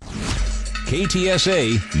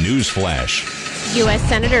KTSA News Flash. U.S.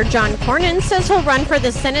 Senator John Cornyn says he'll run for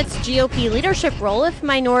the Senate's GOP leadership role if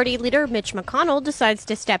Minority Leader Mitch McConnell decides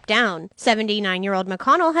to step down. 79-year-old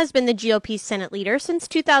McConnell has been the GOP's Senate leader since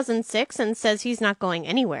 2006 and says he's not going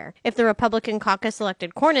anywhere. If the Republican caucus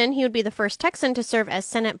elected Cornyn, he would be the first Texan to serve as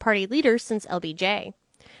Senate party leader since LBJ.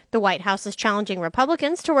 The White House is challenging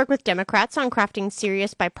Republicans to work with Democrats on crafting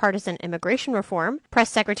serious bipartisan immigration reform. Press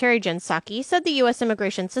Secretary Jen Psaki said the U.S.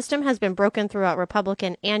 immigration system has been broken throughout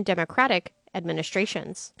Republican and Democratic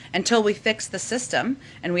administrations. Until we fix the system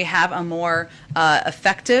and we have a more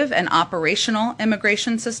effective and operational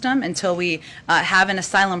immigration system, until we have an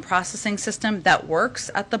asylum processing system that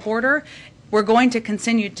works at the border, we're going to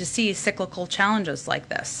continue to see cyclical challenges like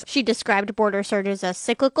this. She described border surges as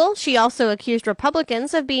cyclical. She also accused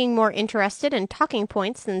Republicans of being more interested in talking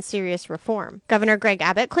points than serious reform. Governor Greg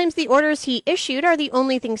Abbott claims the orders he issued are the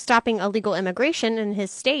only thing stopping illegal immigration in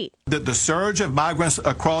his state. The surge of migrants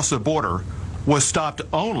across the border was stopped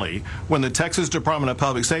only when the Texas Department of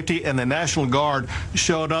Public Safety and the National Guard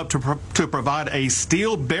showed up to provide a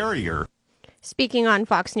steel barrier. Speaking on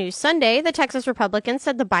Fox News Sunday, the Texas Republican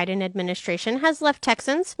said the Biden administration has left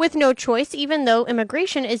Texans with no choice, even though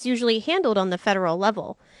immigration is usually handled on the federal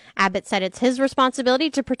level. Abbott said it's his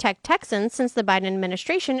responsibility to protect Texans since the Biden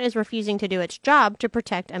administration is refusing to do its job to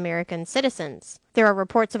protect American citizens. There are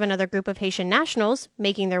reports of another group of Haitian nationals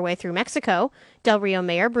making their way through Mexico. Del Rio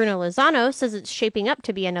Mayor Bruno Lozano says it's shaping up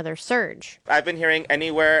to be another surge. I've been hearing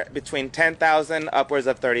anywhere between 10,000 upwards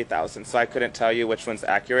of 30,000, so I couldn't tell you which one's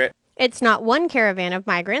accurate. It's not one caravan of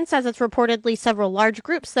migrants, as it's reportedly several large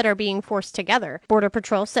groups that are being forced together. Border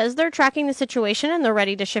Patrol says they're tracking the situation and they're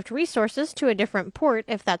ready to shift resources to a different port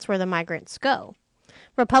if that's where the migrants go.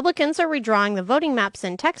 Republicans are redrawing the voting maps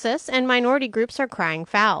in Texas, and minority groups are crying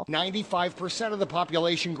foul. 95% of the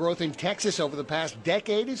population growth in Texas over the past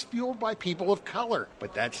decade is fueled by people of color.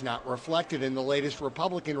 But that's not reflected in the latest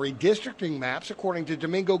Republican redistricting maps, according to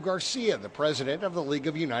Domingo Garcia, the president of the League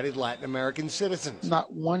of United Latin American Citizens.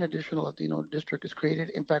 Not one additional Latino district is created.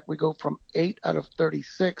 In fact, we go from 8 out of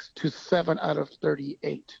 36 to 7 out of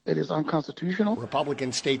 38. It is unconstitutional.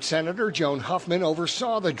 Republican State Senator Joan Huffman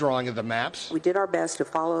oversaw the drawing of the maps. We did our best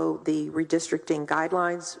to follow the redistricting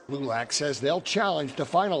guidelines. LULAC says they'll challenge the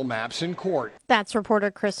final maps in court. That's reporter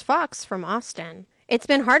Chris Fox from Austin. It's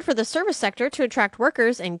been hard for the service sector to attract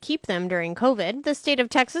workers and keep them during COVID. The state of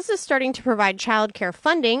Texas is starting to provide child care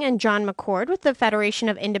funding, and John McCord with the Federation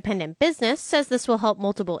of Independent Business says this will help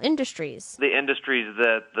multiple industries. The industries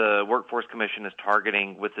that the Workforce Commission is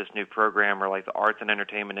targeting with this new program are like the arts and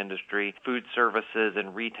entertainment industry, food services,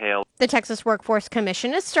 and retail. The Texas Workforce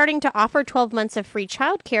Commission is starting to offer 12 months of free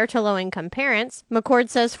child care to low-income parents. McCord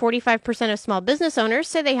says 45% of small business owners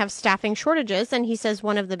say they have staffing shortages, and he says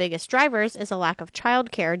one of the biggest drivers is a lack of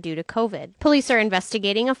child care due to COVID. Police are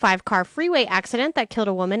investigating a 5-car freeway accident that killed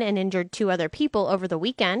a woman and injured 2 other people over the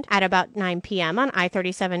weekend at about 9 p.m. on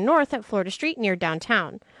I-37 North at Florida Street near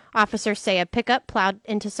downtown. Officers say a pickup plowed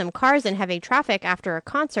into some cars in heavy traffic after a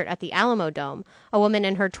concert at the Alamo Dome. A woman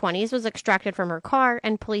in her 20s was extracted from her car,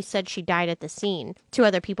 and police said she died at the scene. 2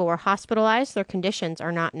 other people were hospitalized. Their conditions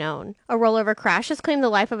are not known. A rollover crash has claimed the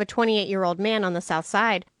life of a 28-year-old man on the south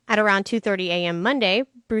side. At around 2:30 a.m. Monday,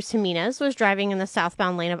 Bruce Jimenez was driving in the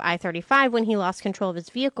southbound lane of I-35 when he lost control of his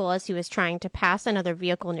vehicle as he was trying to pass another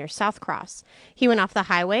vehicle near South Cross. He went off the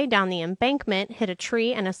highway, down the embankment, hit a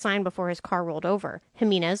tree and a sign before his car rolled over.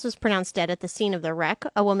 Jimenez was pronounced dead at the scene of the wreck.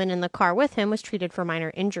 A woman in the car with him was treated for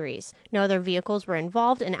minor injuries. No other vehicles were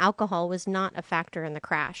involved, and alcohol was not a factor in the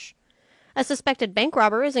crash. A suspected bank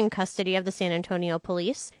robber is in custody of the San Antonio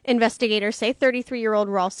police. Investigators say 33-year-old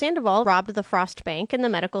Raul Sandoval robbed the Frost Bank in the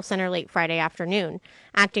medical center late Friday afternoon.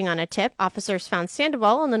 Acting on a tip, officers found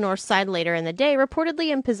Sandoval on the north side later in the day, reportedly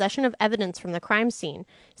in possession of evidence from the crime scene.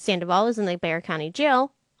 Sandoval is in the Bexar County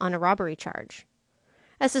Jail on a robbery charge.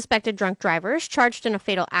 A suspected drunk driver is charged in a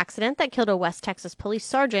fatal accident that killed a West Texas police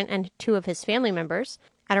sergeant and 2 of his family members.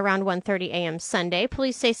 At around 1:30 a.m. Sunday,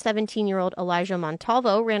 police say 17-year-old Elijah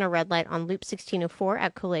Montalvo ran a red light on Loop 1604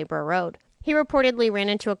 at Culebra Road. He reportedly ran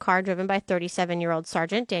into a car driven by 37-year-old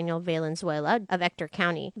Sergeant Daniel Valenzuela of Ector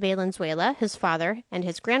County. Valenzuela, his father, and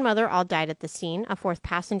his grandmother all died at the scene. A 4th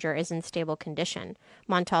passenger is in stable condition.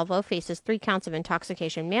 Montalvo faces 3 counts of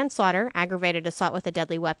intoxication manslaughter, aggravated assault with a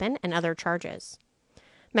deadly weapon, and other charges.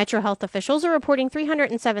 Metro Health officials are reporting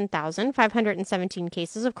 307,517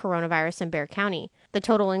 cases of coronavirus in Bexar County. The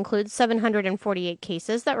total includes 748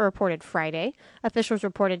 cases that were reported Friday. Officials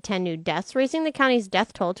reported 10 new deaths, raising the county's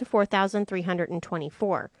death toll to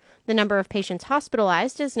 4,324. The number of patients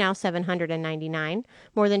hospitalized is now 799.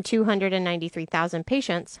 More than 293,000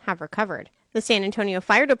 patients have recovered. The San Antonio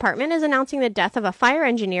Fire Department is announcing the death of a fire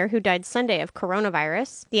engineer who died Sunday of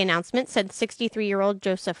coronavirus. The announcement said 63-year-old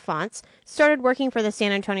Joseph Fonts started working for the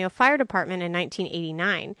San Antonio Fire Department in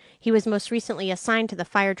 1989. He was most recently assigned to the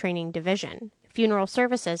Fire Training Division. Funeral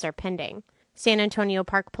services are pending. San Antonio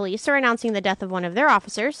Park Police are announcing the death of one of their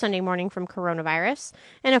officers Sunday morning from coronavirus.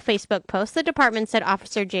 In a Facebook post, the department said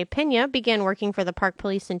Officer Jay Pena began working for the Park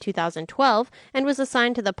Police in 2012 and was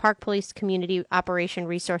assigned to the Park Police Community Operation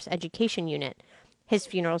Resource Education Unit. His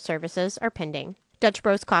funeral services are pending. Dutch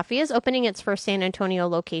Bros Coffee is opening its first San Antonio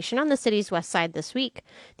location on the city's west side this week.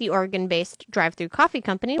 The Oregon-based drive-thru coffee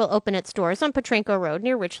company will open its doors on Potranco Road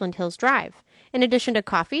near Richland Hills Drive. In addition to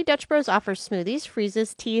coffee, Dutch Bros offers smoothies,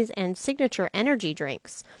 freezes, teas, and signature energy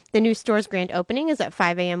drinks. The new store's grand opening is at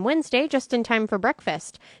 5 a.m. Wednesday, just in time for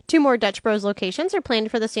breakfast. 2 more Dutch Bros locations are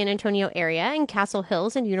planned for the San Antonio area in Castle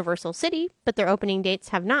Hills and Universal City, but their opening dates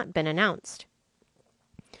have not been announced.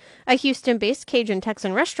 A Houston-based Cajun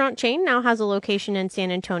Texan restaurant chain now has a location in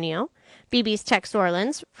San Antonio. BB's Tex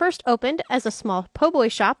Orleans first opened as a small po' boy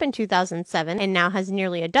shop in 2007 and now has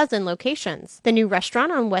nearly a dozen locations. The new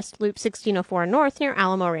restaurant on West Loop 1604 North near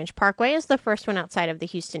Alamo Ranch Parkway is the first one outside of the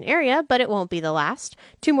Houston area, but it won't be the last.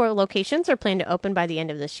 2 more locations are planned to open by the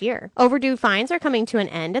end of this year. Overdue fines are coming to an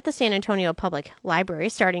end at the San Antonio Public Library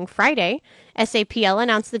starting Friday. SAPL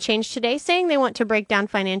announced the change today, saying they want to break down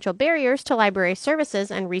financial barriers to library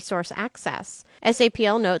services and resource access.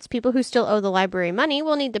 SAPL notes people who still owe the library money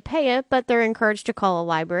will need to pay it, but they're encouraged to call a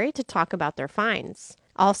library to talk about their fines.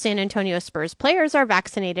 All San Antonio Spurs players are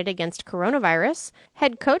vaccinated against coronavirus.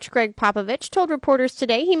 Head coach Greg Popovich told reporters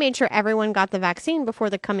today he made sure everyone got the vaccine before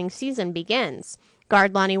the coming season begins.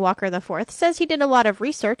 Guard Lonnie Walker IV says he did a lot of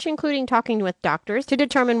research, including talking with doctors, to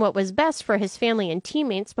determine what was best for his family and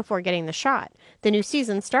teammates before getting the shot. The new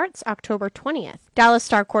season starts October 20th. Dallas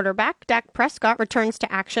star quarterback Dak Prescott returns to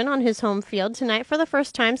action on his home field tonight for the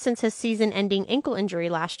first time since his season-ending ankle injury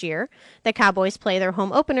last year. The Cowboys play their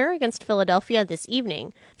home opener against Philadelphia this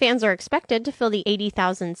evening. Fans are expected to fill the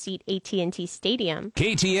 80,000-seat AT&T Stadium.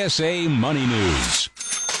 KTSA Money News.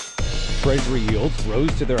 Treasury yields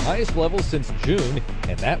rose to their highest level since June,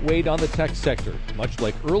 and that weighed on the tech sector, much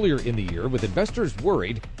like earlier in the year, with investors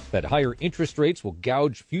worried that higher interest rates will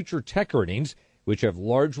gouge future tech earnings, which have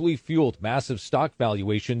largely fueled massive stock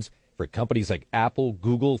valuations for companies like Apple,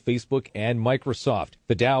 Google, Facebook, and Microsoft.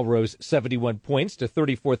 The Dow rose 71 points to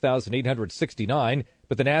 34,869,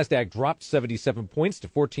 but the Nasdaq dropped 77 points to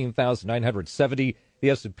 14,970. The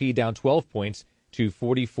S&P down 12 points to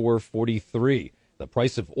 44.43. The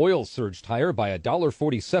price of oil surged higher by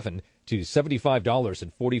 $1.47 to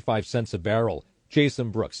 $75.45 a barrel.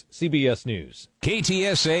 Jason Brooks, CBS News.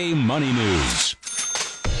 KTSA Money News.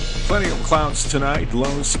 Plenty of clouds tonight.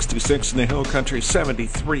 Low 66 in the Hill Country,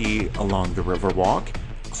 73 along the Riverwalk.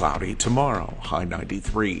 Cloudy tomorrow, high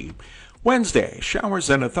 93. Wednesday,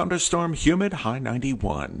 showers and a thunderstorm, humid, high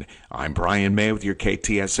 91. I'm Brian May with your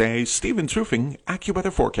KTSA Stevens Roofing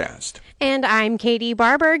AccuWeather forecast. And I'm Katie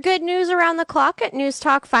Barber. Good news around the clock at News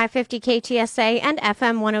Talk 550 KTSA and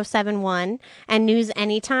FM 1071. And news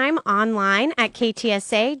anytime online at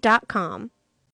ktsa.com.